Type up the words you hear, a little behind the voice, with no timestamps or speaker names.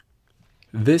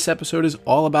This episode is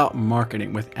all about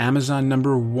marketing with Amazon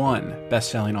 #1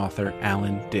 best-selling author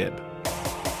Allan Dib.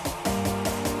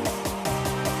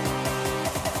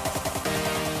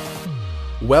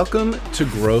 Welcome to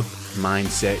Growth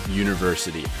Mindset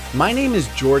University. My name is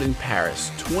Jordan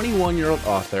Paris, 21-year-old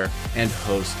author and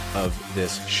host of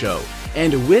this show.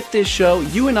 And with this show,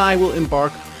 you and I will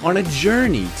embark on a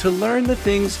journey to learn the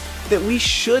things that we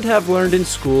should have learned in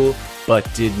school but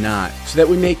did not, so that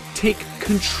we may take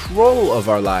control of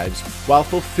our lives while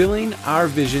fulfilling our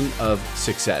vision of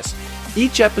success.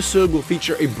 Each episode will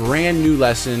feature a brand new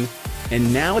lesson,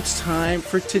 and now it's time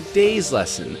for today's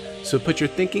lesson. So put your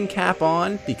thinking cap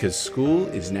on because school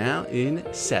is now in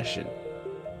session.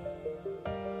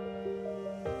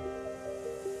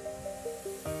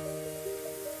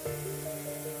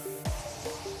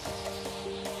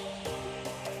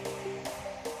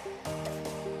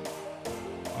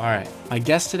 All right, my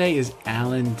guest today is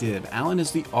Allan Dib. Allan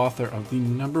is the author of the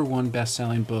 #1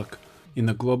 best-selling book in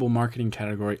the global marketing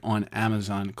category on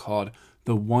Amazon called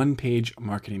The One-Page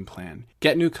Marketing Plan.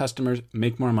 Get new customers,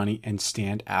 make more money, and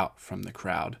stand out from the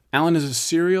crowd. Allan is a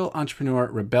serial entrepreneur,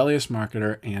 rebellious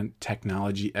marketer, and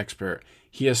technology expert.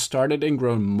 He has started and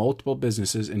grown multiple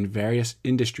businesses in various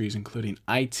industries, including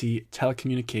IT,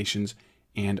 telecommunications,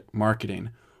 and marketing.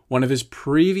 One of his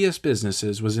previous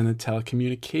businesses was in the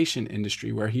telecommunication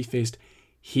industry, where he faced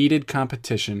heated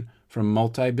competition from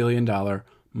multi-billion-dollar,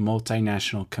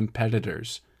 multinational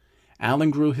competitors. Allan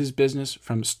grew his business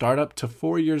from startup to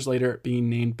 4 years later being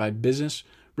named by Business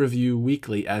Review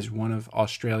Weekly as one of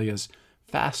Australia's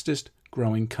fastest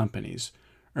growing companies,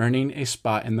 earning a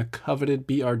spot in the coveted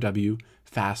BRW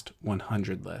Fast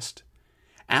 100 list.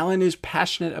 Allan is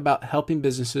passionate about helping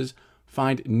businesses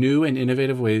find new and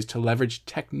innovative ways to leverage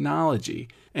technology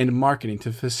and marketing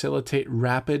to facilitate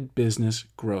rapid business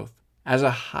growth. As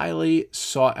a highly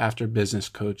sought-after business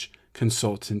coach,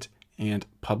 consultant, and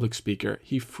public speaker,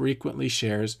 he frequently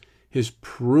shares his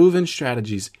proven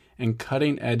strategies and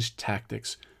cutting-edge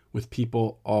tactics with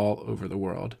people all over the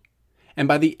world. And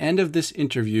by the end of this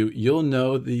interview, you'll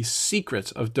know the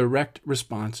secrets of direct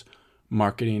response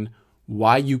marketing,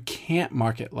 why you can't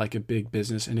market like a big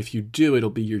business, and if you do, it'll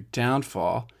be your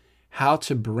downfall, how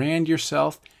to brand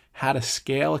yourself, how to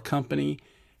scale a company,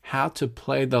 how to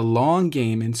play the long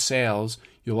game in sales.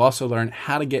 You'll also learn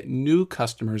how to get new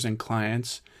customers and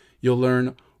clients. You'll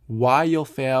learn why you'll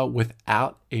fail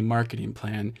without a marketing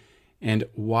plan and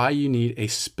why you need a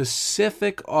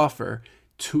specific offer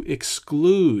to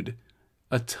exclude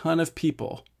a ton of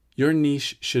people. Your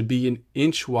niche should be an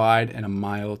inch wide and a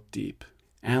mile deep.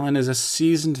 Allan is a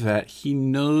seasoned vet. He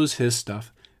knows his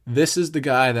stuff. This is the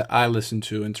guy that I listen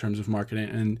to in terms of marketing,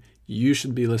 and you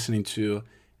should be listening to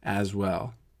as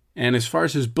well. And as far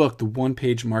as his book, The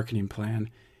One-Page Marketing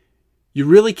Plan, you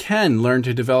really can learn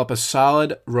to develop a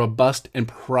solid, robust, and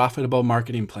profitable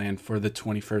marketing plan for the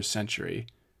 21st century.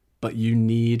 But you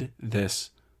need this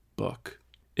book.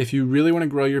 If you really want to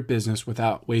grow your business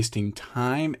without wasting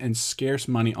time and scarce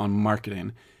money on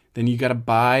marketing, then you got to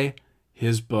buy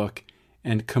his book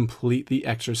and complete the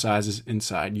exercises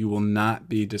inside. You will not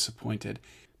be disappointed.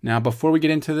 Now, before we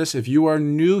get into this, if you are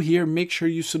new here, make sure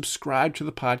you subscribe to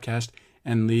the podcast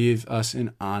and leave us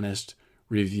an honest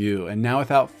review. And now,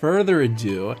 without further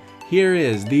ado, here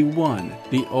is the one,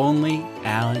 the only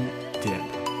Allan Dib.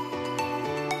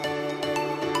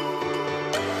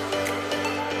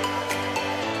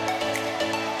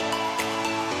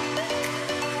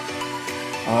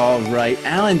 All right,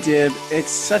 Allan Dib, it's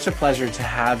such a pleasure to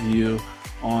have you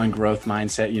on Growth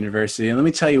Mindset University. And let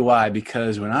me tell you why,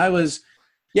 because when I was,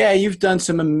 you've done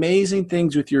some amazing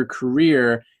things with your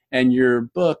career and your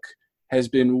book has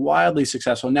been wildly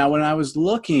successful. Now, when I was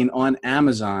looking on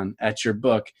Amazon at your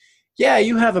book,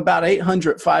 you have about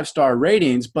 800 5-star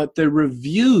ratings, but the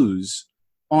reviews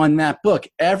on that book,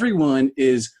 everyone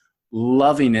is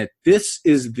loving it. This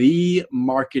is the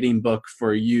marketing book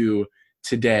for you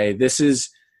today.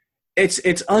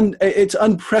 It's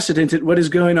unprecedented what is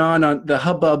going on the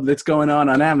hubbub that's going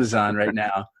on Amazon right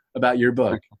now about your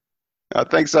book.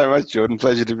 Thanks so much, Jordan.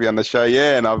 Pleasure to be on the show.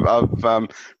 Yeah, and I've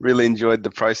really enjoyed the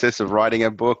process of writing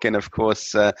a book, and of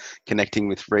course connecting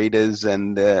with readers.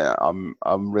 And I'm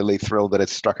really thrilled that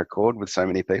it's struck a chord with so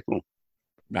many people.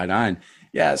 Right on.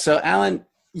 Yeah. So, Allan,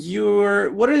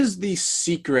 what is the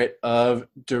secret of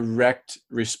direct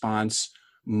response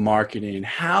marketing?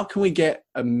 How can we get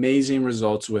amazing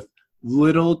results with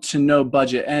little to no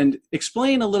budget? And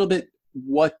explain a little bit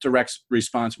what direct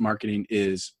response marketing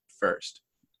is first.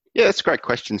 Yeah, that's a great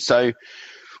question. So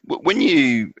when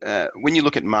you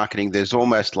look at marketing, there's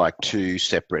almost like two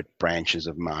separate branches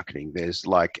of marketing. There's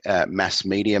like mass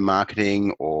media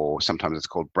marketing, or sometimes it's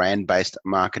called brand-based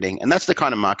marketing, and that's the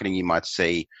kind of marketing you might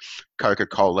see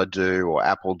Coca-Cola do, or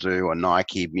Apple do, or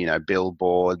Nike.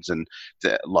 Billboards and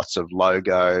lots of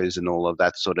logos and all of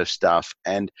that sort of stuff,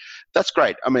 and that's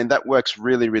great. I mean, that works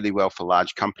really, really well for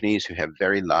large companies who have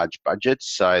very large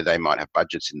budgets. So they might have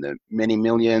budgets in the many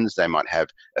millions. They might have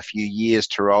a few years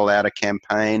to roll out a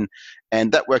campaign,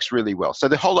 and that works really well. So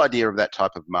the whole idea of that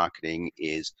type of marketing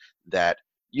is that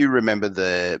you remember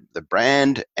the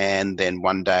brand, and then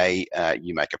one day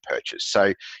you make a purchase.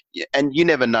 So, and you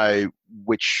never know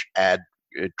which ad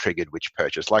triggered which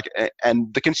purchase.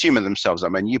 And the consumer themselves, I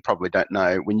mean, you probably don't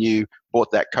know when you bought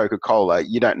that Coca-Cola,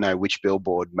 you don't know which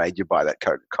billboard made you buy that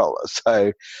Coca-Cola.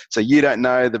 So you don't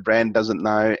know, the brand doesn't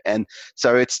know. And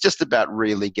so it's just about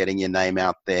really getting your name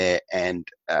out there and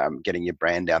getting your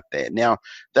brand out there. Now,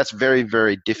 that's very,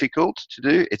 very difficult to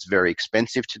do. It's very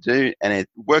expensive to do, and it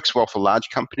works well for large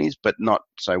companies, but not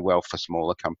so well for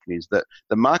smaller companies. The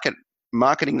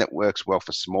marketing that works well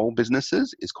for small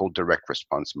businesses is called direct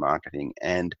response marketing.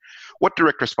 And what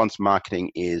direct response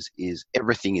marketing is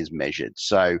everything is measured.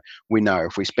 So we know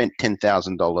if we spent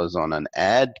 $10,000 on an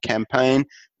ad campaign,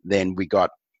 then we got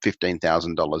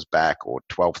 $15,000 back, or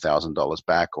 $12,000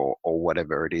 back, or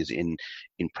whatever it is in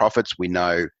profits. We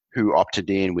know who opted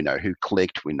in, we know who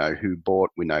clicked, we know who bought,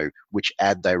 we know which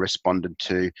ad they responded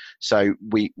to. So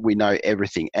we know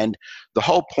everything. And the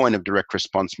whole point of direct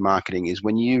response marketing is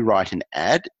when you write an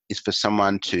ad is for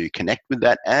someone to connect with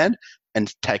that ad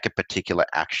and take a particular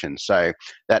action. So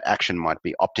that action might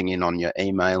be opting in on your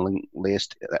emailing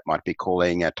list. That might be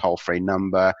calling a toll-free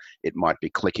number. It might be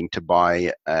clicking to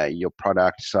buy your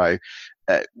product. So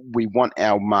we want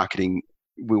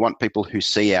people who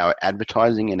see our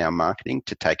advertising and our marketing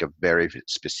to take a very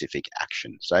specific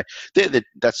action. So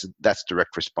that's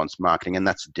direct response marketing, and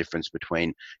that's the difference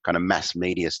between kind of mass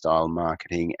media style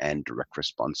marketing and direct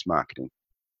response marketing.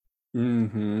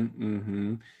 Mm-hmm.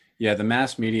 Mm-hmm. Yeah, the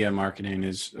mass media marketing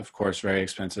is, of course, very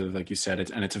expensive, like you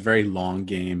said, and it's a very long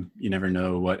game. You never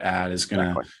know what ad is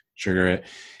going to trigger it.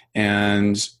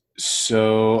 And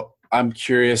so I'm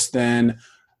curious then,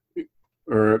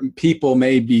 or people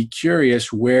may be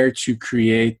curious where to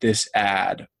create this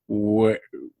ad. So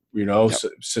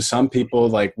some people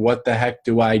like, what the heck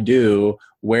do I do?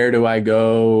 Where do I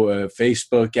go?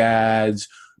 Facebook ads,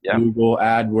 Google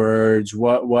AdWords.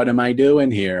 What am I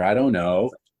doing here? I don't know.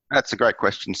 That's a great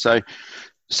question. So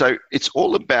it's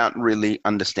all about really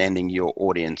understanding your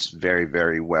audience very,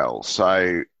 very well.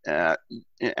 So,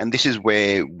 and this is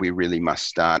where we really must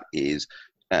start, is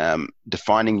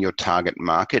defining your target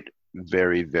market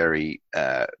very, very,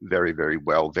 very, very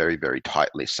well, very, very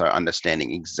tightly. So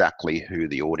understanding exactly who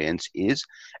the audience is.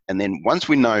 And then once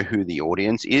we know who the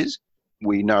audience is,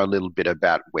 we know a little bit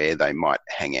about where they might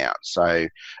hang out. So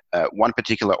one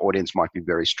particular audience might be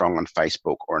very strong on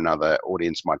Facebook, or another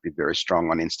audience might be very strong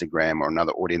on Instagram, or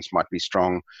another audience might be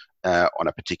strong on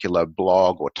a particular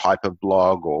blog or type of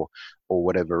blog, or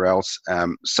whatever else.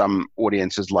 Some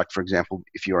audiences, like, for example,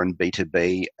 if you're in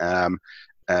B2B,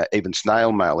 even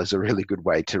snail mail is a really good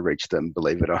way to reach them,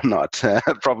 believe it or not.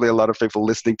 Probably a lot of people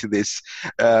listening to this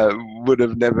would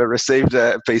have never received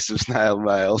a piece of snail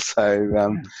mail.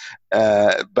 So,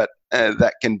 but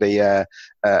that can be a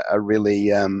really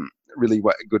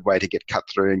good way to get cut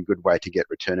through, and good way to get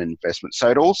return on investment. So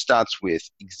it all starts with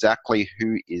exactly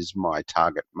who is my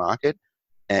target market,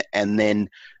 and then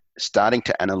starting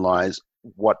to analyze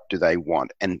what do they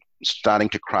want, and starting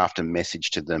to craft a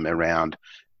message to them around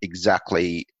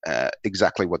exactly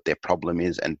what their problem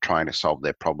is, and trying to solve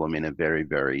their problem in a very,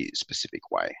 very specific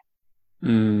way.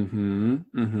 Mm-hmm.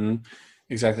 Mm-hmm.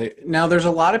 Exactly. Now, there's a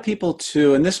lot of people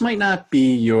too, and this might not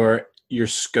be your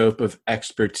scope of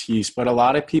expertise, but a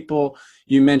lot of people,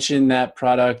 you mentioned that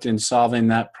product and solving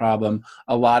that problem.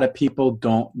 A lot of people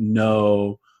don't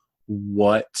know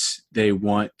what they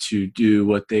want to do,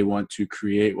 what they want to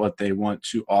create, what they want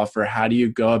to offer. How did you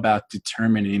go about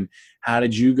determining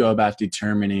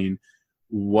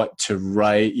what to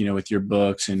write, with your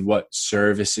books, and what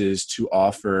services to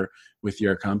offer with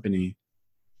your company?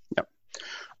 Yep.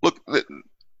 Look,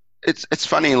 it's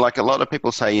funny. Like, a lot of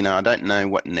people say, I don't know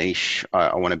what niche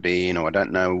I want to be in, or I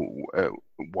don't know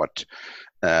what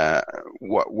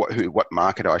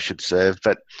market I should serve,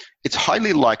 but it's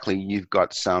highly likely you've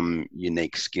got some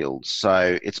unique skills.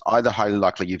 So it's either highly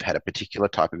likely you've had a particular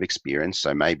type of experience.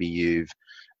 So maybe you've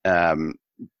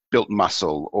built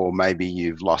muscle, or maybe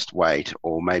you've lost weight,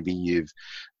 or maybe you've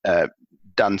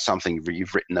done something,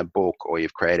 you've written a book or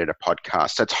you've created a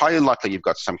podcast. So it's highly likely you've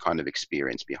got some kind of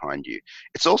experience behind you.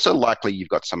 It's also likely you've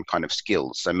got some kind of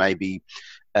skills. So maybe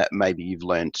you've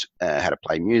learned how to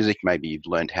play music, maybe you've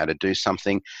learned how to do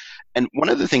something. And one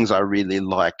of the things I really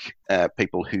like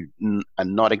people who are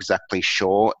not exactly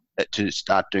sure to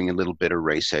start doing a little bit of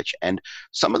research. And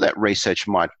some of that research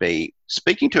might be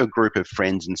speaking to a group of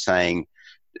friends and saying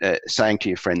to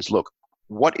your friends, look,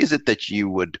 what is it that you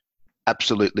would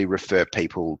absolutely refer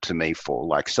people to me for?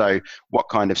 Like, so what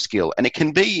kind of skill? And it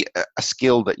can be a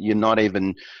skill that you're not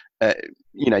even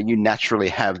you naturally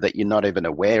have that you're not even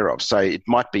aware of. So it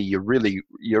might be you're really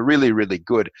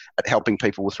good at helping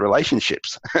people with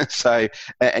relationships. So,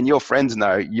 and your friends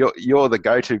know you're the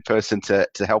go-to person to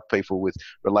help people with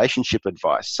relationship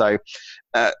advice. So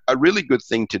a really good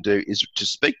thing to do is to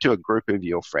speak to a group of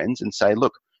your friends and say,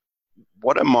 look,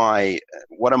 what are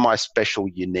my special,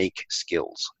 unique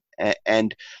skills?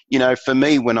 And for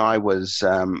me, when I was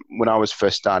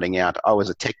first starting out, I was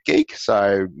a tech geek.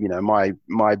 So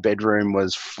my bedroom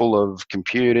was full of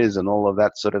computers and all of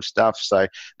that sort of stuff. So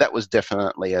that was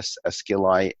definitely a skill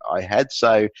I had.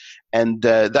 So, and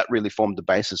that really formed the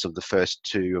basis of the first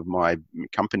two of my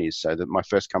companies. So that my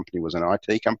first company was an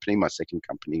IT company. My second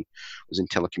company was in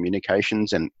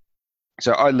telecommunications, and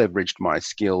so I leveraged my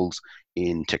skills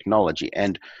in technology.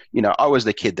 And I was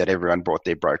the kid that everyone brought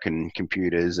their broken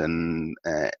computers and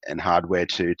hardware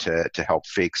to help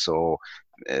fix, or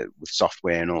with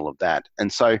software and all of that.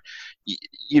 And so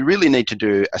you really need to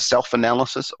do a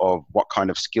self-analysis of what kind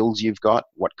of skills you've got,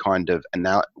 what kind of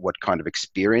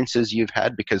experiences you've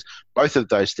had, because both of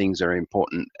those things are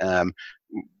important.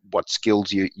 What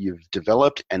skills you've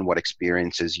developed and what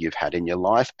experiences you've had in your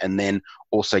life, and then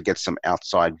also get some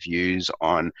outside views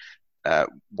on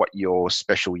what your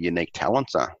special, unique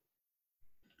talents are.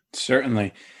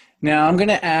 Certainly. Now I'm going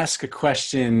to ask a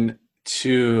question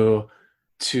to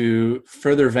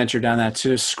further venture down that,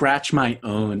 to scratch my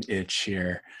own itch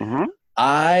here. Mm-hmm.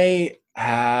 I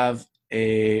have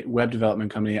a web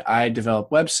development company. I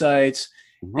develop websites.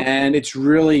 Mm-hmm. And it's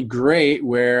really great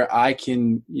where I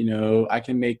can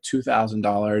make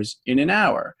 $2,000 in an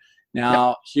hour. Now,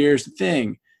 yep. Here's the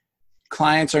thing.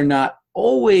 Clients are not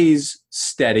always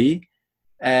steady,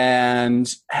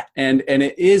 and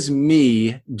it is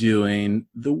me doing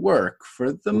the work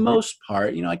for the mm-hmm. most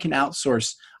part. I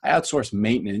outsource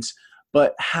maintenance,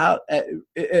 but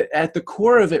at the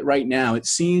core of it right now, it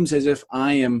seems as if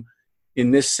I am,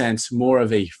 in this sense, more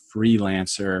of a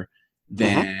freelancer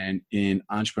than in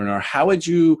entrepreneur. How would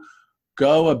you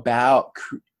go about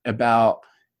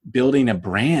building a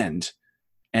brand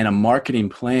and a marketing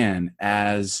plan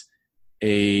as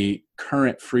a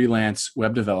current freelance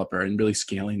web developer and really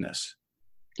scaling this?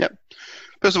 Yep.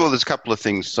 First of all, there's a couple of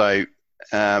things. So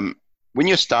when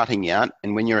you're starting out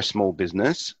and when you're a small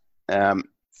business,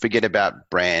 forget about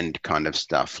brand kind of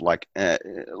stuff. Like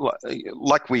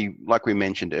we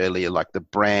mentioned earlier, like the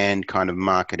brand kind of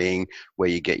marketing where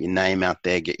you get your name out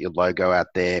there, get your logo out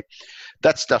there.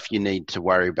 That's stuff you need to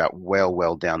worry about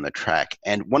well down the track.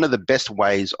 And one of the best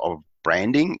ways of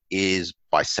branding is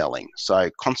by selling. So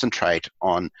concentrate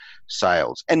on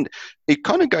sales. And it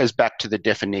kind of goes back to the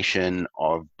definition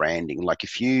of branding. Like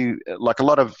a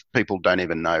lot of people don't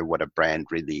even know what a brand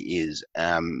really is.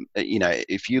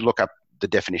 If you look up the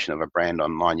definition of a brand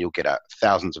online, you'll get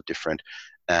thousands of different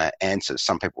answers.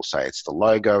 Some people say it's the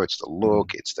logo, it's the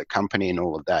look, it's the company and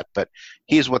all of that. But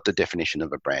here's what the definition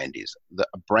of a brand is.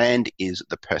 A brand is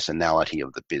the personality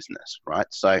of the business, right?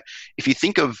 So if you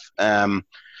think of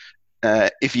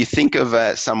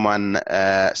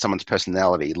someone's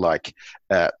personality, like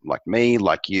me,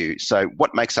 like you. So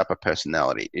what makes up a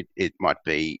personality? It might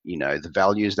be, the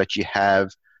values that you have,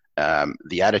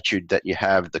 the attitude that you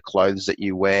have, the clothes that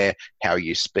you wear, how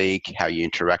you speak, how you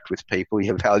interact with people,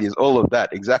 your values, all of that.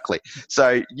 Exactly.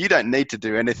 So you don't need to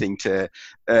do anything to,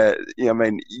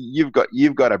 you've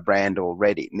got a brand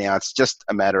already. Now it's just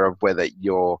a matter of whether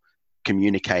you're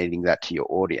communicating that to your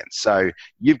audience. So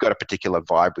you've got a particular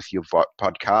vibe with your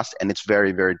podcast, and it's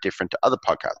very, very different to other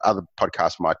podcasts. Other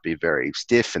podcasts might be very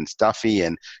stiff and stuffy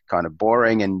and kind of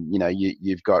boring, and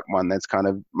you've got one that's kind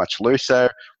of much looser.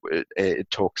 It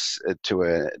talks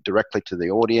directly to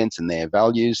the audience and their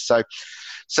values. So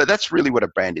that's really what a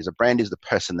brand is. A brand is the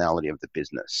personality of the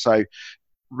business. So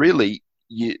really,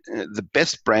 the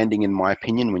best branding, in my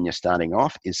opinion, when you're starting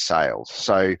off, is sales.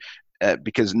 So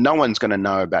because no one's going to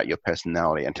know about your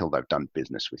personality until they've done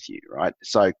business with you, right?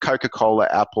 So Coca-Cola,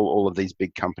 Apple, all of these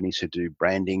big companies who do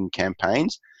branding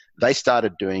campaigns, they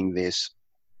started doing this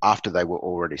after they were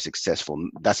already successful.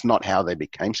 That's not how they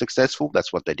became successful.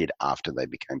 That's what they did after they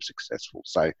became successful.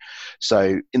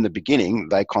 So in the beginning,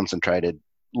 they concentrated,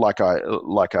 like I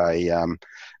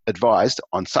advised,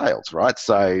 on sales, right?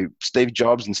 So Steve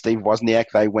Jobs and Steve Wozniak,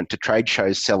 they went to trade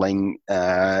shows selling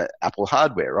Apple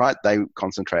hardware, right? They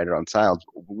concentrated on sales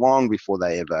long before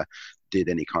they ever did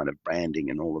any kind of branding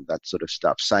and all of that sort of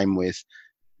stuff. Same with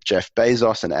Jeff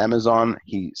Bezos and Amazon.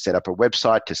 He set up a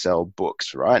website to sell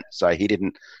books, right? So he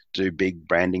didn't do big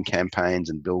branding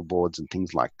campaigns and billboards and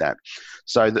things like that.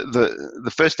 So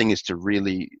the first thing is to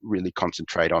really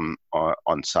concentrate on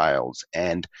sales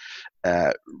and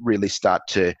really start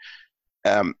to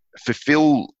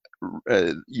fulfill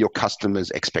your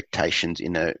customers' expectations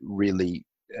in a really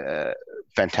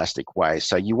fantastic way.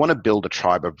 So you want to build a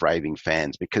tribe of raving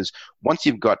fans, because once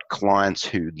you've got clients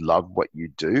who love what you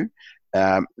do,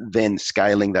 then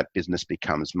scaling that business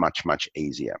becomes much, much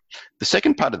easier. The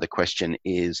second part of the question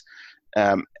is,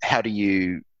 how do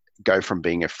you go from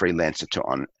being a freelancer to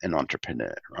an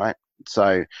entrepreneur, right?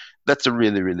 So that's a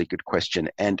really, really good question.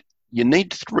 And you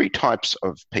need three types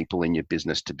of people in your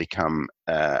business to become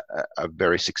a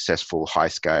very successful,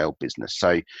 high-scale business.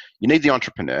 So you need the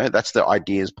entrepreneur. That's the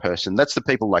ideas person. That's the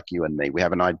people like you and me. We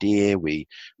have an idea. We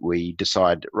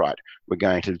decide, right, we're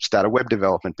going to start a web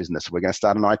development business. We're going to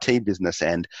start an IT business.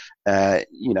 And,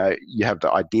 you have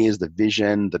the ideas, the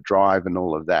vision, the drive, and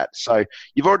all of that. So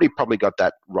you've already probably got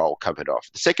that role covered off.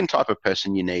 The second type of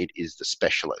person you need is the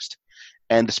specialist.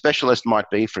 And the specialist might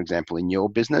be, for example, in your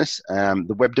business,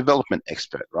 the web development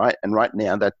expert, right? And right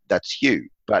now that's you.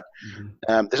 But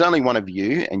there's only one of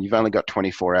you, and you've only got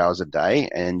 24 hours a day,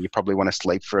 and you probably want to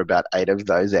sleep for about 8 of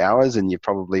those hours, and you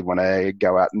probably want to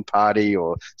go out and party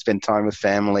or spend time with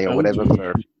family or whatever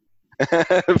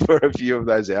for a few of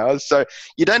those hours. So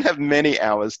you don't have many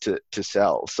hours to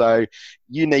sell. So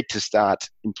you need to start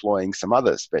employing some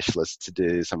other specialists to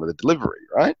do some of the delivery,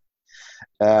 right?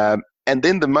 And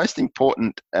then the most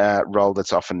important role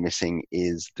that's often missing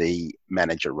is the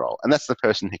manager role. And that's the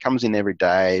person who comes in every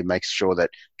day, makes sure that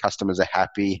customers are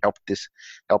happy, help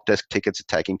desk tickets are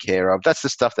taken care of. That's the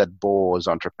stuff that bores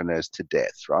entrepreneurs to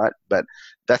death, right? But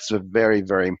that's a very,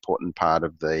 very important part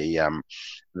of the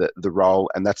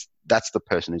role. And that's the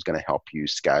person who's going to help you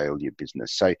scale your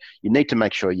business. So you need to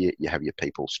make sure you have your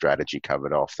people strategy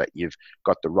covered off, that you've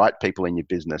got the right people in your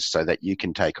business so that you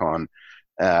can take on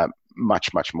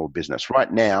much, much more business. Right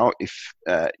now, if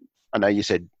I know you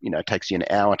said, it takes you an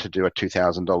hour to do a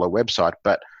 $2,000 website,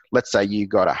 but let's say you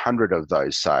got 100 of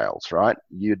those sales, right?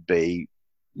 You'd be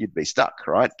stuck,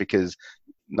 right? Because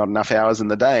not enough hours in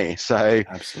the day. So,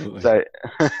 absolutely.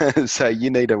 So you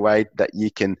need a way that you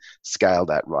can scale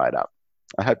that right up.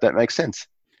 I hope that makes sense.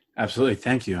 Absolutely.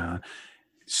 Thank you, Allan.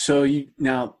 So you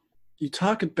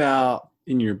talk about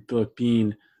in your book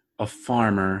being a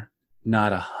farmer,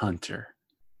 not a hunter.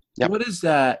 Yep. What does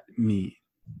that mean?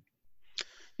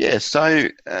 Yeah, so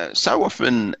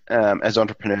often as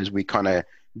entrepreneurs, we kind of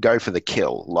go for the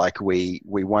kill. Like we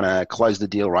want to close the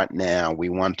deal right now. We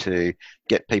want to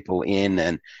get people in,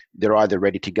 and they're either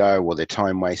ready to go or they're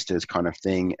time wasters, kind of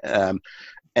thing.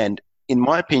 And in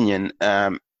my opinion,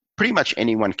 pretty much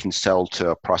anyone can sell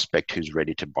to a prospect who's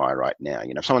ready to buy right now.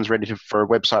 If someone's ready for a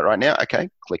website right now, okay,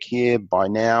 click here, buy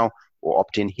now, or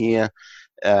opt in here.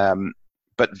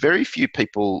 But very few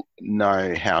people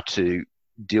know how to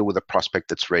deal with a prospect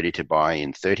that's ready to buy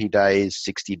in 30 days,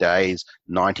 60 days,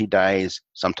 90 days,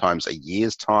 sometimes a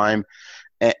year's time.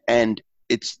 And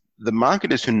it's the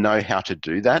marketers who know how to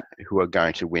do that who are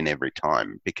going to win every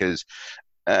time, because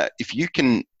if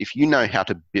you know how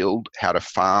to build, how to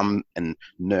farm and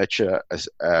nurture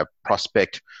a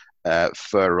prospect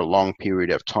for a long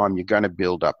period of time, you're going to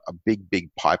build up a big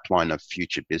pipeline of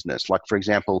future business. Like, for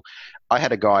example, I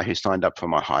had a guy who signed up for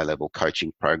my high-level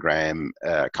coaching program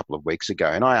a couple of weeks ago,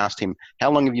 and I asked him,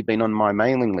 how long have you been on my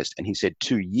mailing list? And he said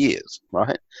 2 years,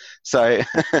 right? So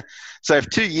if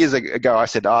 2 years ago I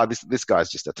said, this guy's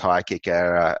just a tire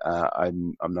kicker,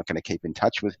 I'm not going to keep in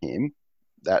touch with him,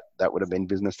 that would have been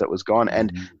business that was gone.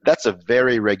 And that's a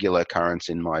very regular occurrence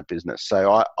in my business.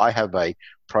 So I have a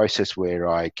process where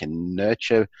I can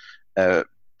nurture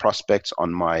prospects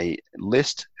on my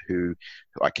list who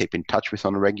I keep in touch with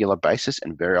on a regular basis.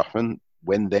 And very often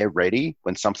when they're ready,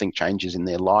 when something changes in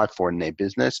their life or in their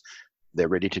business, they're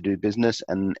ready to do business,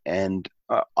 and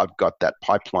I've got that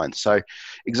pipeline. So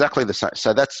exactly the same.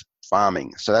 So that's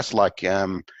farming. So that's like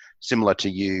similar to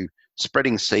you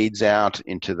spreading seeds out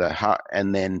into the hut,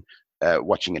 and then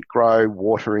watching it grow,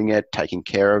 watering it, taking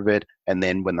care of it, and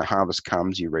then when the harvest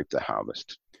comes, you reap the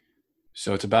harvest.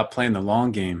 So it's about playing the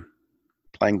long game.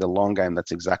 playing the long game.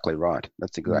 That's exactly right.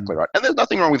 That's exactly Mm. right. And there's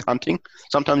nothing wrong with hunting.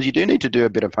 Sometimes you do need to do a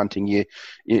bit of hunting. You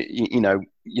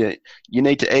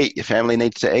need to eat. Your family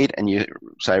needs to eat, and you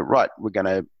say, right, we're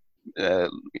going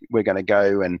to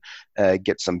go and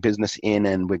get some business in,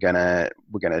 and we're going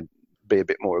to be a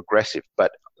bit more aggressive.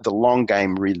 But the long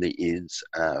game really is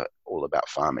all about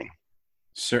farming.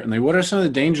 Certainly. What are some of the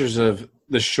dangers of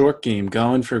the short game,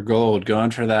 going for gold,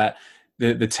 going for that,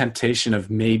 the temptation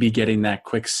of maybe getting that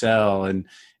quick sell and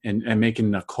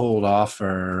making a cold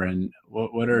offer? And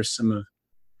what are some of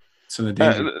the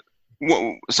dangers? Uh,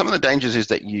 well, some of the dangers is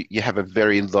that you have a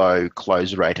very low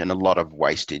close rate and a lot of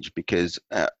wastage because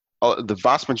the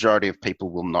vast majority of people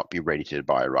will not be ready to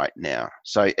buy right now.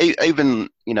 So even,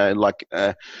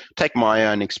 take my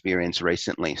own experience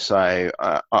recently. So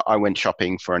I went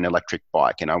shopping for an electric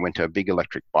bike, and I went to a big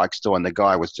electric bike store, and the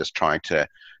guy was just trying to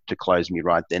close me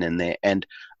right then and there. And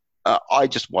I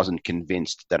just wasn't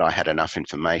convinced that I had enough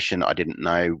information. I didn't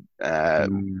know,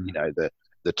 Mm.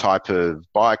 the type of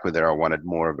bike, whether I wanted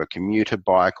more of a commuter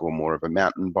bike or more of a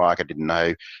mountain bike. I didn't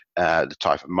know the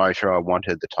type of motor I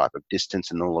wanted, the type of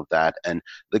distance, and all of that. And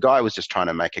the guy was just trying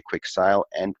to make a quick sale.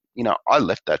 And I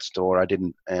left that store. I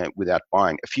didn't without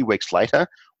buying. A few weeks later,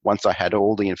 once I had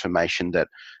all the information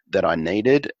that I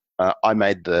needed, I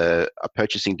made a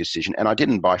purchasing decision, and I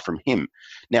didn't buy from him.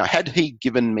 Now, had he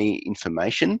given me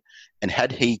information, and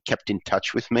had he kept in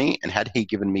touch with me, and had he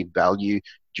given me value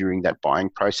during that buying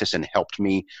process and helped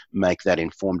me make that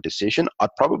informed decision, I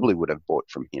probably would have bought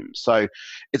from him. So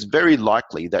it's very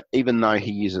likely that even though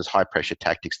he uses high pressure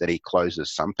tactics, that he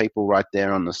closes some people right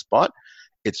there on the spot.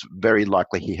 It's very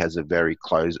likely he has a very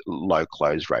low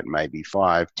close rate, maybe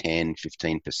 5, 10,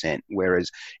 15%. Whereas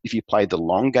if you play the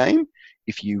long game,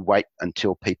 if you wait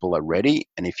until people are ready,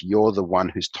 and if you're the one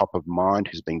who's top of mind,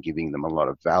 who's been giving them a lot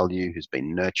of value, who's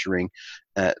been nurturing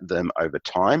them over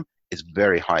time, it's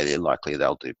very highly likely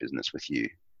they'll do business with you.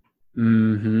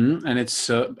 And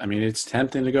it's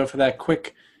tempting to go for that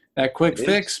quick It is.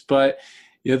 fix, but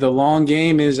the long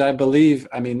game is, I believe,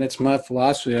 that's my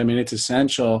philosophy. It's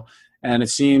essential. And it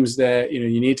seems that,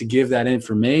 you need to give that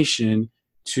information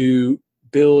to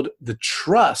build the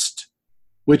trust,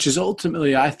 which is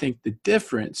ultimately, I think, the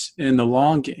difference in the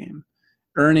long game.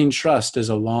 Earning trust is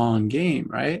a long game,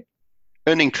 right?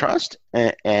 Earning trust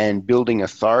and building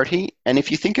authority. And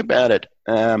if you think about it,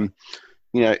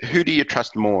 who do you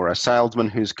trust more? A salesman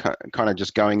who's kind of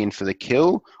just going in for the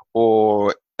kill,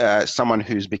 or someone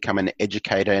who's become an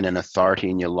educator and an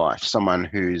authority in your life? Someone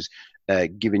who's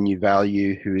given you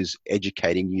value, who's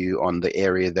educating you on the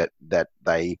area that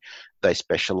they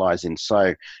specialize in.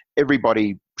 So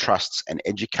everybody trusts an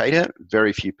educator.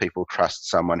 Very few people trust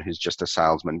someone who's just a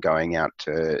salesman going out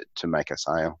to make a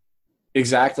sale.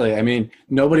 Exactly.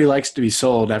 Nobody likes to be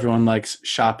sold. Everyone likes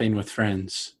shopping with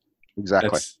friends. Exactly.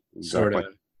 That's sort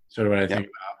Exactly. of sort of what I Yep. think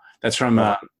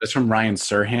about. That's from Ryan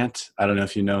Serhant. I don't know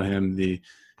if you know him, the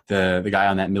guy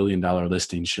on that $1 Million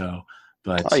Listing show.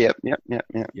 Oh, But yep, yep, yep,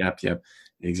 yep. yep, I love it.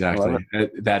 exactly.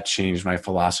 That changed my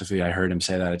philosophy. I heard him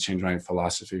say that. It changed my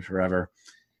philosophy forever.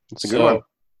 It's a good one. So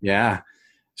yeah.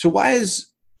 So what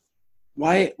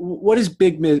is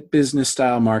business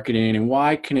style marketing, and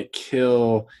why can it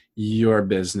kill your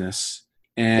business?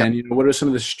 Yep. And what are some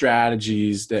of the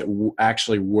strategies that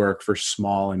actually work for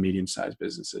small and medium sized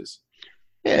businesses?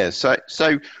 Yeah. So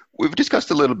we've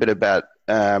discussed a little bit about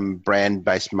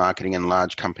brand-based marketing and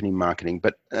large company marketing,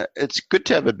 but it's good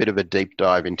to have a bit of a deep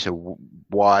dive into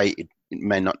why it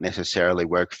may not necessarily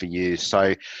work for you.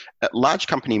 So large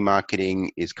company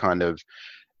marketing is kind of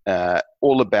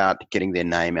all about getting their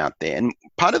name out there. And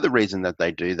part of the reason that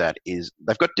they do that is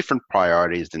they've got different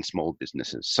priorities than small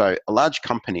businesses. So a large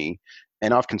company,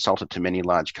 and I've consulted to many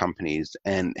large companies,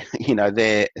 and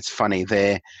it's funny,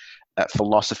 their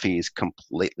philosophy is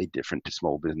completely different to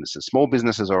small businesses. Small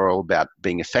businesses are all about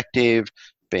being effective,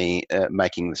 being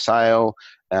making the sale,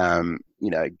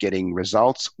 getting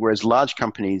results. Whereas large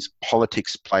companies,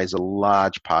 politics plays a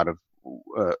large part of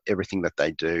everything that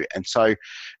they do, and so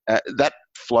that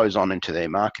flows on into their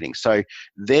marketing. So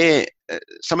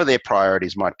some of their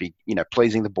priorities might be,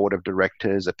 pleasing the board of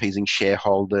directors, appeasing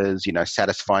shareholders,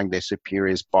 satisfying their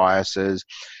superiors' biases,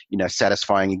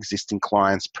 satisfying existing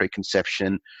clients'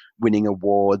 preconception, winning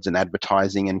awards and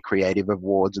advertising and creative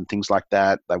awards and things like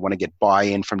that. They want to get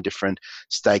buy-in from different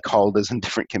stakeholders and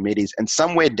different committees. And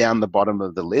somewhere down the bottom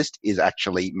of the list is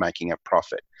actually making a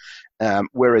profit.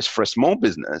 Whereas for a small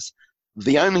business,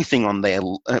 the only thing on their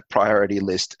priority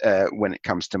list when it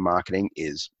comes to marketing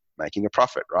is making a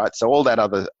profit, right? So all that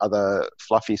other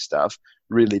fluffy stuff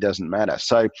really doesn't matter.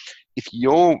 So if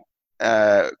you're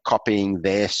copying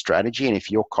their strategy, and if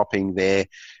you're copying their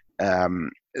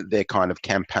their kind of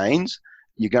campaigns,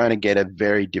 you're going to get a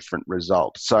very different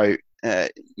result. So,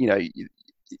 you know,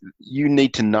 you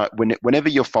need to know whenever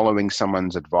you're following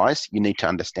someone's advice, you need to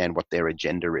understand what their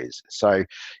agenda is. So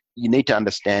you need to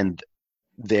understand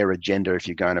their agenda if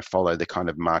you're going to follow the kind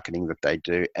of marketing that they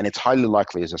do. And it's highly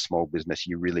likely as a small business,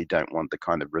 you really don't want the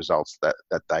kind of results that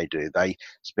they do. They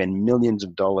spend millions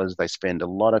of dollars, they spend a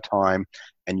lot of time,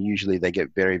 and usually they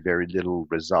get very, very little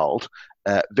result,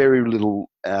 very little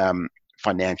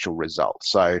financial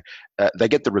results. So they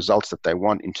get the results that they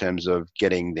want in terms of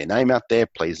getting their name out there,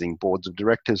 pleasing boards of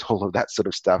directors, all of that sort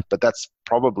of stuff. But that's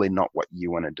probably not what you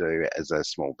want to do as a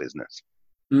small business.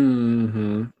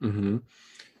 Mm-hmm. Mm-hmm.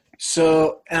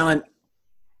 So, Allan,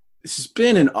 this has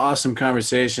been an awesome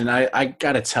conversation. I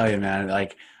gotta tell you, man,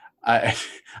 like I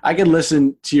I could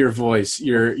listen to your voice,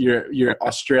 your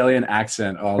Australian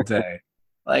accent all day.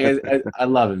 Like I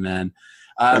love it, man.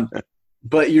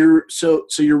 But your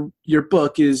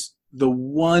book is the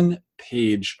one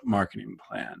page marketing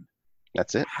plan.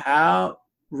 That's it. How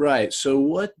right. So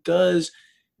what does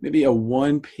maybe a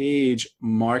one page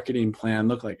marketing plan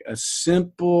look like? A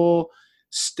simple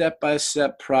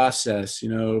step-by-step process,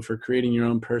 for creating your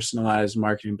own personalized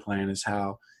marketing plan is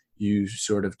how you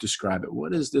sort of describe it.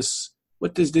 What does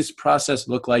this process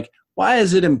look like? Why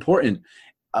is it important?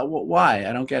 Why?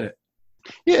 I don't get it.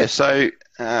 Yeah, so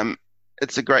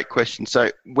it's a great question.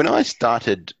 So when I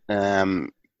started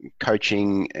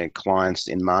coaching clients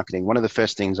in marketing, one of the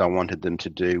first things I wanted them to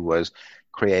do was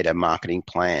create a marketing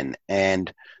plan.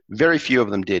 And very few of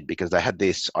them did, because they had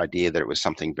this idea that it was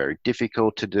something very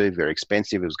difficult to do, very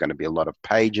expensive. It was going to be a lot of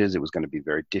pages. It was going to be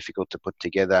very difficult to put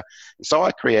together. And so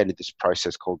I created this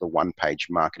process called the one-page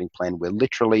marketing plan, where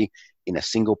literally in a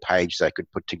single page, they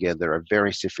could put together a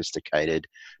very sophisticated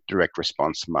direct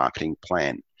response marketing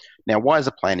plan. Now, why is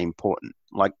a plan important?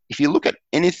 Like, if you look at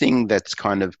anything that's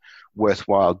kind of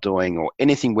worthwhile doing, or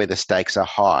anything where the stakes are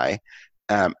high,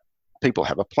 people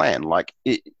have a plan. Like,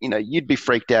 you'd be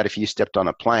freaked out if you stepped on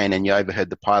a plane and you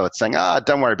overheard the pilot saying,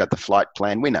 don't worry about the flight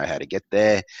plan. We know how to get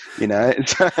there,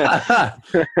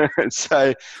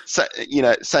 So,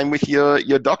 same with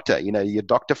your doctor. Your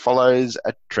doctor follows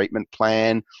a treatment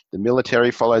plan. The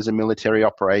military follows a military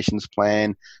operations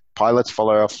plan. Pilots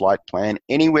follow a flight plan.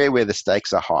 Anywhere where the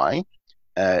stakes are high,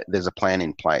 there's a plan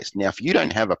in place. Now, if you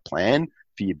don't have a plan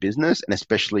for your business, and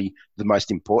especially the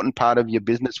most important part of your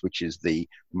business, which is the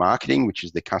marketing, which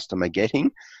is the customer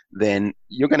getting, then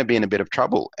you're going to be in a bit of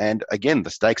trouble. And again, the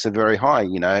stakes are very high.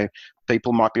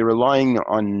 People might be relying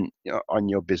on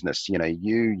your business,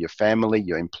 you, your family,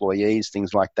 your employees,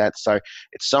 things like that. So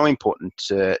it's so important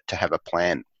to have a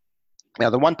plan. Now,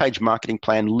 the one-page marketing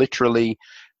plan, literally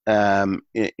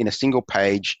in a single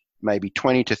page, maybe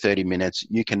 20 to 30 minutes,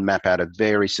 you can map out a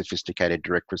very sophisticated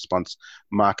direct response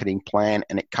marketing plan,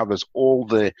 and it covers all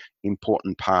the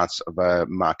important parts of a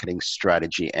marketing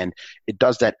strategy. And it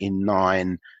does that in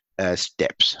 9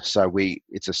 steps. So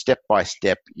it's a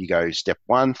step-by-step. You go step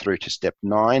 1 through to step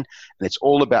 9, and it's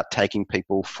all about taking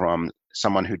people from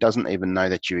someone who doesn't even know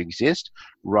that you exist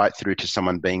right through to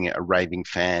someone being a raving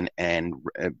fan and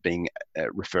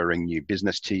referring new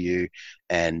business to you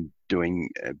and doing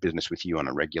business with you on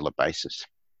a regular basis.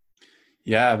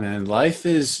 Yeah, man. Life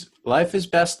is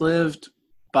best lived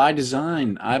by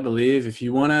design, I believe. If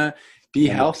you want to be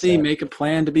 100%. Healthy, make a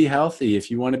plan to be healthy. If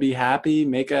you want to be happy,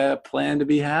 make a plan to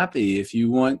be happy. If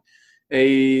you want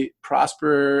a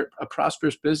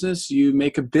prosperous business, you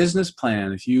make a business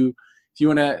plan. If you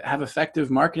want to have effective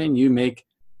marketing, you make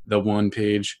the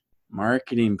one-page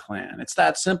marketing plan. It's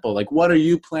that simple. Like, what are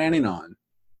you planning on?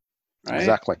 Right?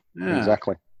 Exactly. Yeah.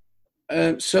 Exactly.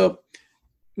 So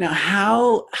now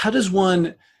how does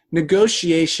one,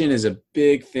 negotiation is a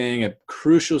big thing, a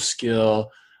crucial skill,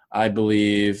 I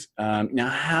believe. Now,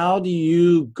 how do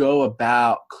you go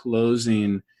about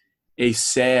closing a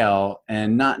sale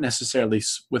and not necessarily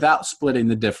without splitting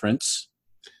the difference?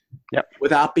 Yep.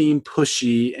 Without being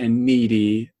pushy and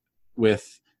needy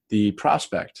with the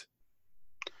prospect?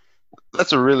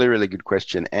 That's a really, really good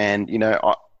question. And,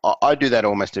 I do that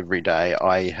almost every day.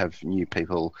 I have new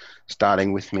people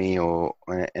starting with me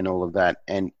and all of that.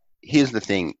 And here's the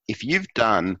thing. If you've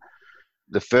done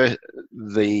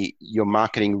your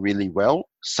marketing really well,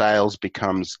 sales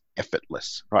becomes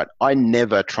effortless, right? I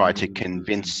never try to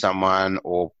convince someone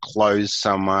or close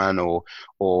someone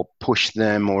or push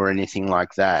them or anything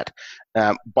like that.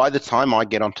 By the time I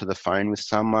get onto the phone with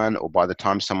someone, or by the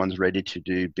time someone's ready to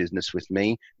do business with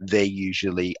me, they're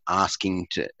usually asking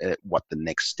what the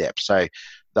next step. So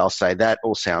they'll say, that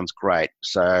all sounds great.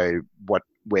 So what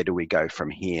where do we go from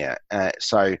here?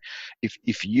 So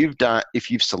if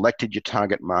you've selected your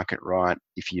target market right,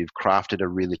 if you've crafted a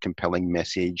really compelling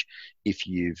message, if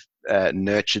you've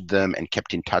nurtured them and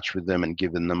kept in touch with them and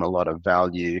given them a lot of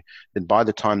value, then by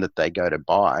the time that they go to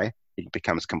buy, it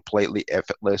becomes completely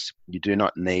effortless. You do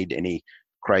not need any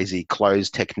crazy close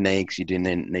techniques. You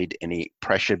didn't need any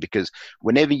pressure, because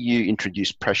whenever you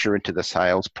introduce pressure into the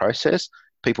sales process,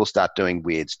 people start doing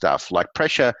weird stuff. Like,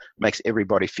 pressure makes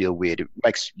everybody feel weird. It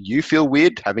makes you feel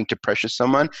weird having to pressure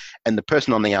someone, and the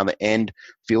person on the other end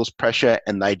feels pressure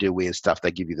and they do weird stuff.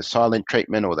 They give you the silent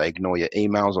treatment, or they ignore your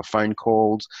emails or phone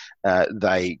calls.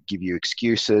 They give you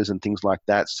excuses and things like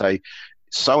that.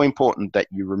 So important that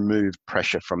you remove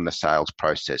pressure from the sales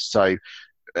process. So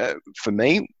for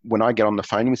me, when I get on the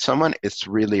phone with someone, it's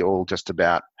really all just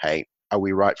about, hey, are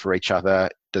we right for each other?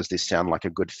 Does this sound like a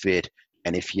good fit?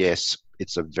 And if yes,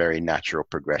 it's a very natural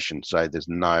progression. So there's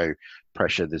no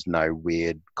pressure, there's no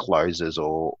weird closes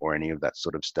or any of that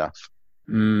sort of stuff.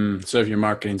 So if your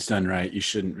marketing's done right, you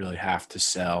shouldn't really have to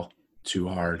sell too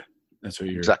hard. That's what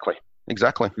you're...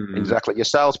 Exactly. Your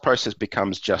sales process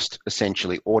becomes just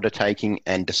essentially order taking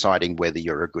and deciding whether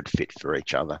you're a good fit for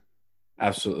each other.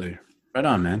 Absolutely. Right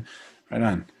on, man. Right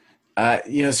on.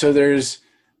 So there's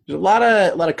a lot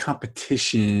of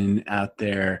competition out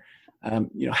there.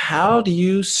 How do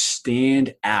you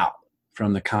stand out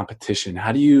from the competition?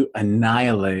 How do you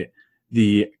annihilate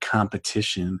the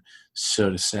competition, so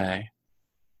to say?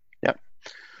 Yep.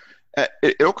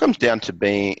 It all comes down to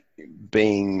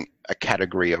being a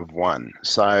category of one.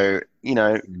 So,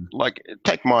 like,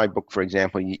 take my book, for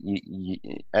example.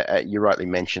 You rightly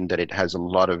mentioned that it has a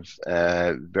lot of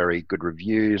very good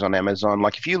reviews on Amazon.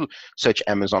 Like, if you search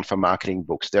Amazon for marketing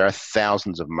books, there are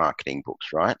thousands of marketing books,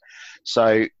 right?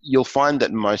 So you'll find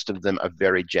that most of them are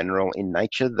very general in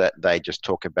nature, that they just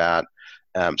talk about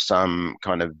some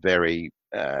kind of very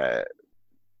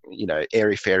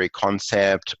airy-fairy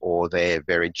concept, or they're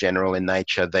very general in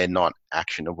nature. They're not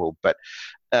actionable. But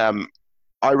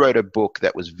I wrote a book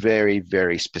that was very,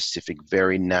 very specific,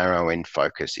 very narrow in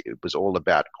focus. It was all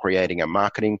about creating a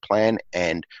marketing plan,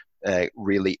 and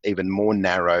really even more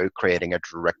narrow, creating a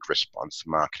direct response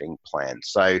marketing plan.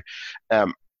 So,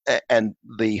 and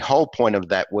the whole point of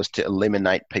that was to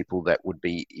eliminate people that would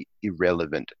be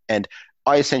irrelevant. And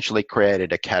I essentially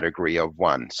created a category of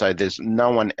one. So there's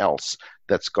no one else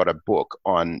that's got a book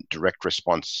on direct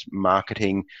response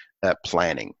marketing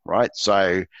planning, right?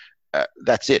 So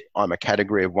that's it. I'm a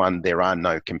category of one. There are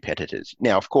no competitors.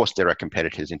 Now, of course, there are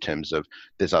competitors in terms of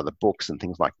there's other books and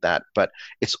things like that, but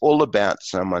it's all about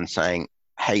someone saying,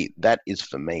 hey, that is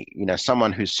for me.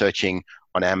 Someone who's searching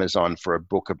on Amazon for a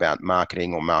book about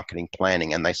marketing or marketing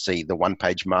planning, and they see the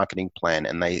one-page marketing plan,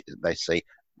 and they see,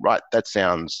 right, that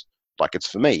sounds like it's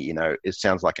for me. It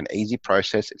sounds like an easy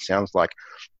process. It sounds like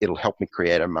it'll help me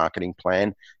create a marketing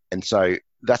plan. And so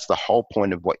that's the whole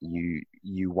point of what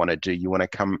you want to do. You want to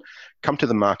come to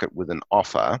the market with an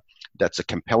offer that's a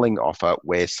compelling offer,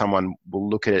 where someone will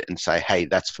look at it and say, hey,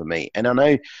 that's for me. And I know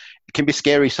it can be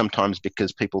scary sometimes,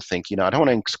 because people think, I don't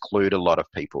want to exclude a lot of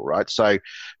people, right? So,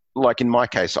 like in my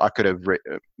case, I could have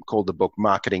called the book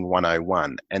Marketing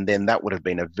 101, and then that would have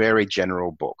been a very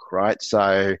general book, right?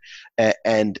 So,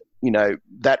 and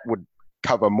that would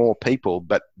cover more people,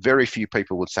 but very few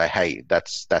people would say, hey,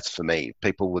 that's for me.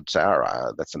 People would say, all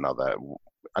right, that's another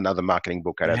marketing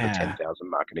book out of the 10,000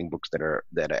 marketing books that are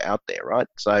out there, right?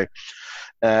 So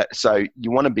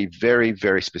you want to be very,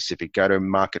 very specific. Go to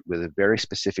market with a very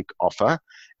specific offer,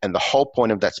 and the whole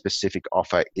point of that specific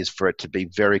offer is for it to be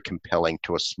very compelling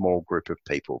to a small group of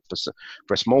people.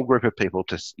 For a small group of people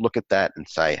to look at that and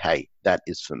say, hey, that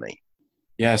is for me.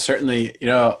 Yeah, certainly.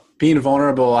 Being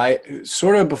vulnerable, I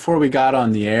sort of, before we got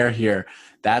on the air here,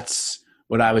 that's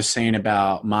what I was saying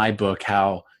about my book,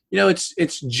 how,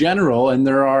 it's general, and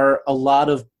there are a lot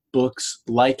of books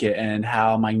like it, and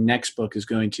how my next book is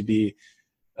going to be,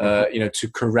 to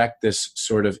correct this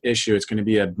sort of issue. It's going to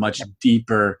be a much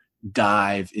deeper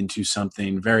dive into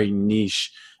something very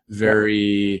niche,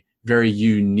 very, very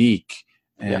unique.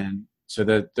 And so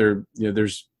that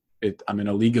I'm in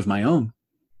a league of my own.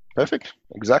 Perfect.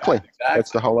 Exactly.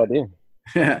 That's the whole idea.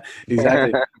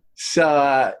 Exactly.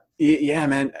 So, yeah,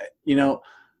 man,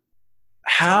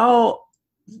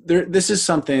 this is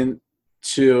something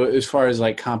to, as far as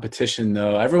like competition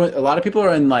though, a lot of people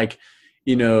are in like,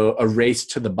 a race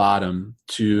to the bottom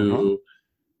to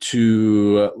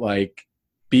like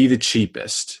be the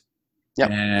cheapest.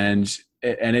 Yep. And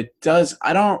it does,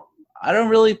 I don't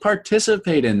really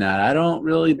participate in that. I don't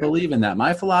really believe in that.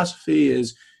 My philosophy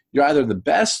is, you're either the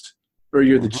best or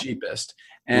you're the cheapest.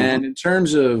 And in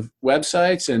terms of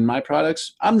websites and my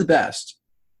products, I'm the best.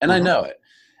 And I know it.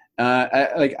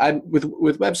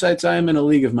 With websites, I am in a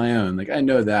league of my own. Like I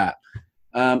know that.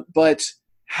 But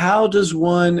how does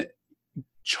one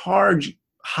charge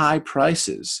high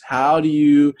prices? How do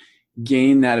you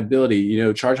gain that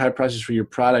ability? Charge high prices for your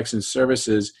products and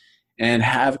services, and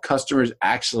have customers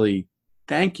actually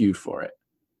thank you for it.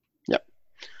 Yep.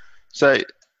 So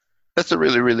that's a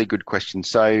really, really good question.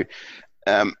 So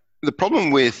the problem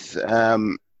with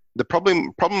the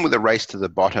race to the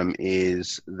bottom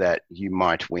is that you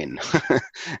might win,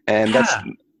 and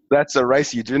that's a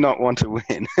race you do not want to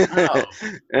win. Oh.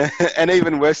 And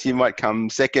even worse, you might come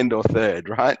second or third,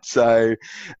 right? So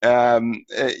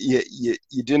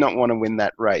you do not want to win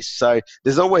that race. So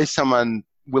there's always someone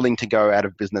willing to go out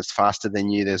of business faster than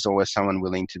you. There's always someone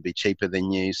willing to be cheaper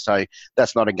than you. So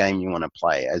that's not a game you want to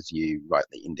play, as you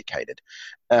rightly indicated.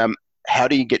 How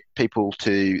do you get people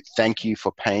to thank you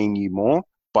for paying you more?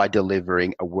 By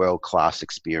delivering a world-class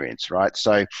experience, right?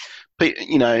 So,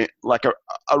 like a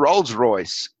Rolls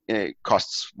Royce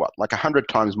costs what, like 100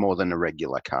 times more than a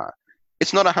regular car.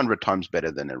 It's not 100 times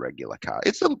better than a regular car.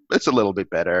 It's a little bit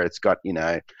better. It's got,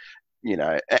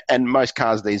 and most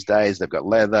cars these days, they've got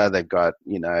leather, they've got,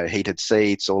 heated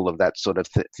seats, all of that sort of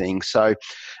thing. So,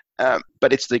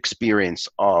 but it's the experience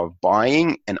of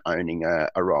buying and owning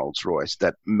a Rolls Royce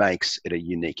that makes it a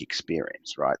unique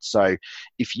experience, right? So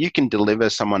if you can deliver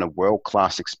someone a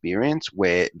world-class experience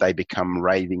where they become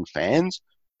raving fans,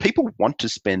 people want to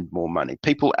spend more money.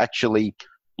 People actually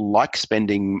like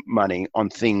spending money on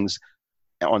things,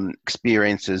 on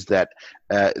experiences that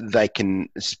they can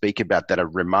speak about that are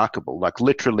remarkable. Like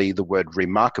literally the word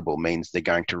remarkable means they're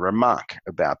going to remark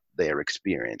about their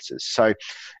experiences. So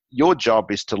your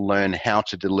job is to learn how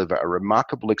to deliver a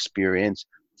remarkable experience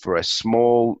for a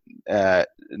small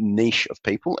niche of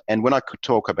people. And when I could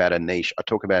talk about a niche, I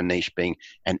talk about a niche being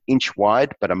an inch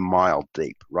wide but a mile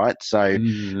deep, right? So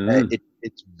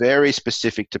it's very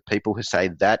specific to people who say,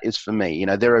 that is for me.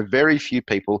 There are very few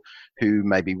people who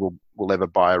maybe will ever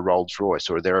buy a Rolls Royce,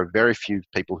 or there are very few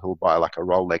people who will buy like a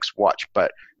Rolex watch,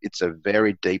 but it's a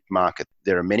very deep market.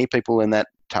 There are many people in that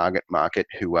target market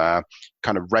who are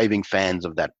kind of raving fans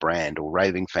of that brand or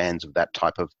raving fans of that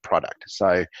type of product.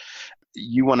 So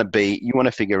you want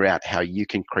to figure out how you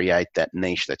can create that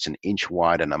niche that's an inch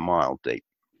wide and a mile deep.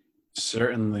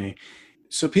 Certainly.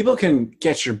 So people can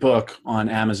get your book on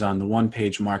Amazon, The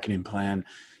One-Page Marketing Plan,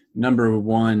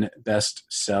 #1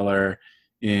 bestseller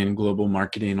in global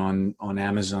marketing on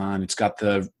Amazon. It's got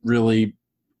the really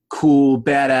cool,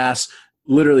 badass,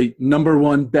 literally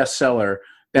 #1 bestseller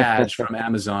badge from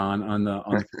Amazon on the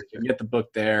you can get the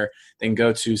book there. Then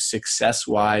go to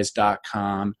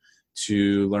successwise.com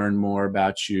to learn more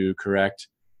about you, correct?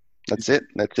 That's it.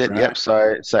 Right. Yep.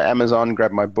 So Amazon,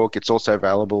 grab my book. It's also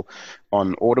available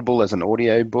on Audible as an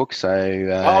audio book.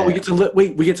 So we get to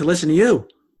listen to you.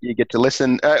 You get to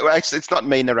listen. Actually, it's not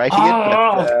me narrating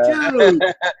it. Dude.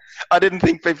 I didn't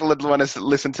think people would want to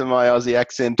listen to my Aussie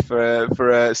accent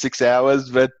for 6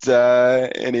 hours, but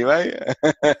anyway,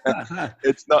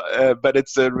 it's not. But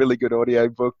it's a really good audio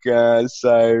book.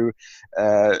 So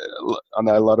I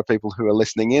know a lot of people who are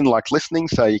listening in like listening,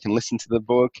 so you can listen to the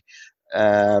book.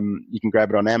 You can grab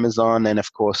it on Amazon, and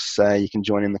of course, you can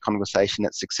join in the conversation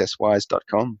at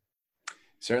successwise.com.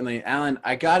 Certainly, Allan.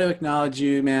 I got to acknowledge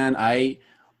you, man. I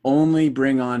only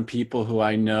bring on people who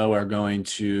I know are going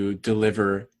to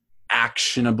deliver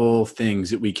actionable things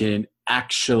that we can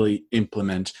actually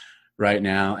implement right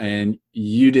now. And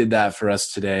you did that for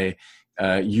us today.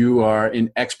 You are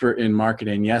an expert in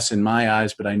marketing, yes, in my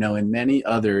eyes, but I know in many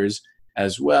others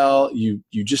as well. You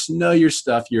just know your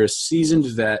stuff. You're a seasoned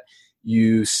vet.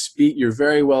 You speak. You're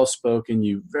very well spoken.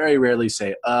 You very rarely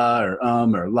say or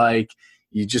or like.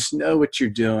 You just know what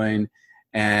you're doing,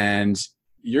 and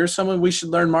you're someone we should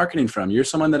learn marketing from. You're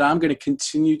someone that I'm going to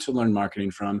continue to learn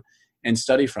marketing from and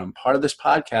study from. Part of this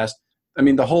podcast, I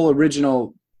mean, the whole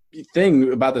original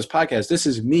thing about this podcast, this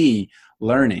is me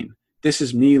learning.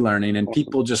 And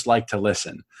people just like to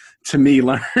listen to me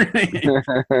learning.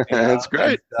 That's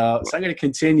great. So I'm going to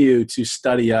continue to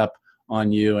study up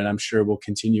on you, and I'm sure we'll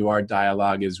continue our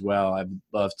dialogue as well. I'd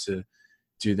love to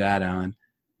do that, Allan.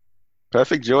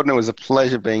 Perfect, Jordan. It was a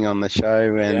pleasure being on the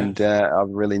show, and I've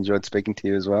really enjoyed speaking to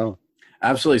you as well.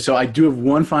 Absolutely. So I do have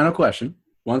one final question.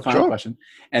 And Sure.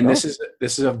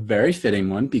 this is a very fitting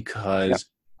one because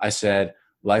I said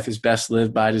life is best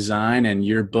lived by design, and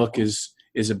your book is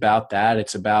about that.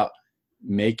 It's about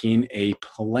making a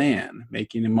plan,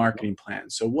 making a marketing plan.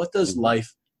 So what does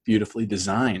life beautifully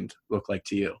designed look like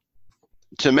to you?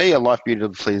 To me, a life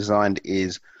beautifully designed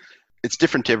it's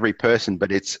different to every person,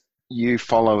 but it's you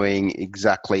following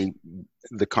exactly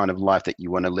the kind of life that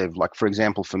you want to live. Like, for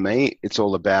example, for me, it's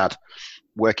all about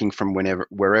working from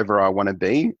wherever I want to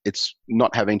be. It's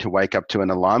not having to wake up to an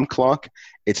alarm clock.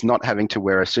 It's not having to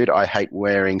wear a suit. I hate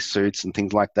wearing suits and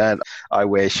things like that. I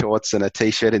wear shorts and a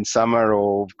t-shirt in summer,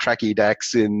 or cracky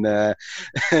dacks in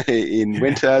in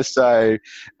winter. So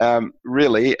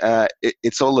really,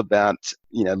 it's all about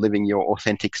living your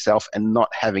authentic self and not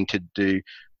having to do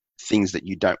things that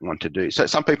you don't want to do. So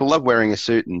some people love wearing a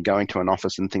suit and going to an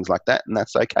office and things like that, and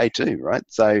that's okay too, right?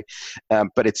 So,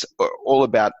 but it's all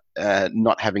about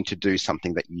not having to do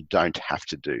something that you don't have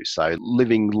to do. So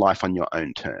living life on your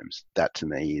own terms. That to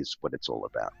me is what it's all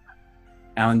about.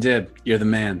 Allan Dibb, you're the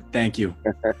man. Thank you.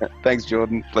 Thanks,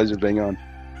 Jordan. Pleasure being on.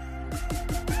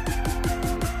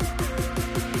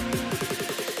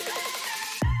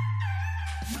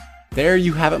 There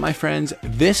you have it, my friends.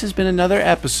 This has been another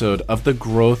episode of the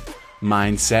Growth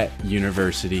Mindset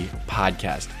University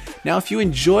podcast. Now, if you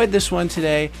enjoyed this one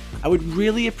today, I would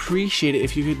really appreciate it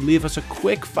if you could leave us a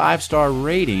quick 5-star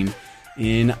rating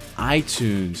in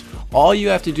iTunes. All you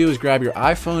have to do is grab your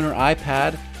iPhone or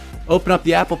iPad, open up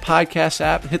the Apple Podcast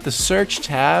app, hit the search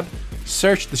tab,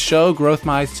 search the show, Growth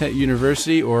Mindset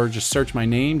University, or just search my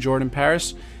name, Jordan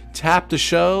Paris. Tap the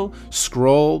show,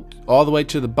 scroll all the way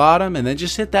to the bottom, and then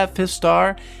just hit that 5th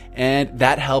star. And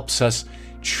that helps us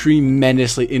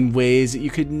tremendously in ways that you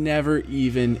could never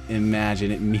even imagine.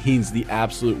 It means the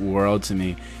absolute world to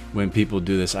me when people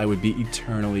do this. I would be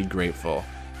eternally grateful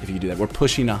if you do that. We're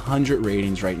pushing 100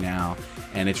 ratings right now,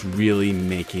 and it's really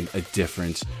making a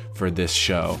difference for this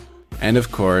show. And of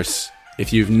course,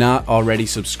 if you've not already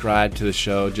subscribed to the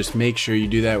show, just make sure you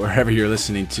do that wherever you're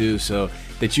listening to so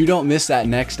that you don't miss that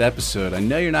next episode. I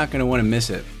know you're not going to want to miss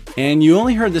it. And you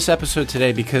only heard this episode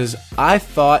today because I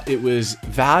thought it was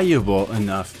valuable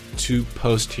enough to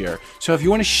post here. So if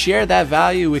you want to share that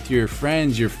value with your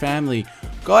friends, your family,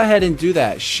 go ahead and do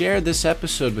that. Share this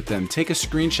episode with them. Take a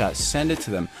screenshot, send it to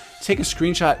them. Take a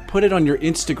screenshot, put it on your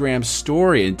Instagram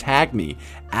story and tag me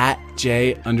at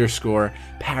 @J_Paris_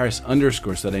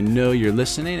 so that I know you're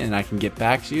listening and I can get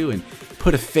back to you and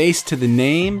put a face to the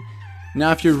name.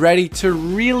 Now, if you're ready to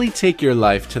really take your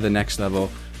life to the next level,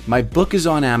 my book is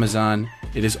on Amazon.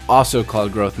 It is also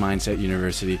called Growth Mindset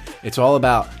University. It's all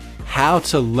about how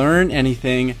to learn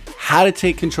anything, how to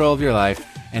take control of your life,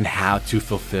 and how to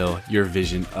fulfill your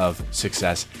vision of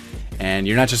success. And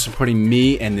you're not just supporting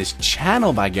me and this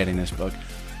channel by getting this book,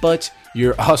 but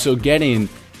you're also getting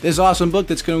this awesome book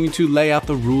that's going to lay out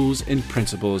the rules and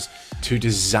principles to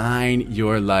design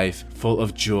your life full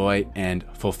of joy and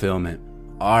fulfillment.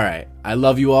 All right, I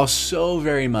love you all so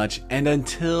very much. And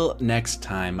until next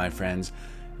time, my friends,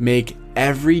 make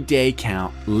every day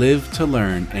count, live to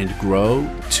learn, and grow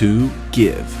to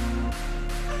give.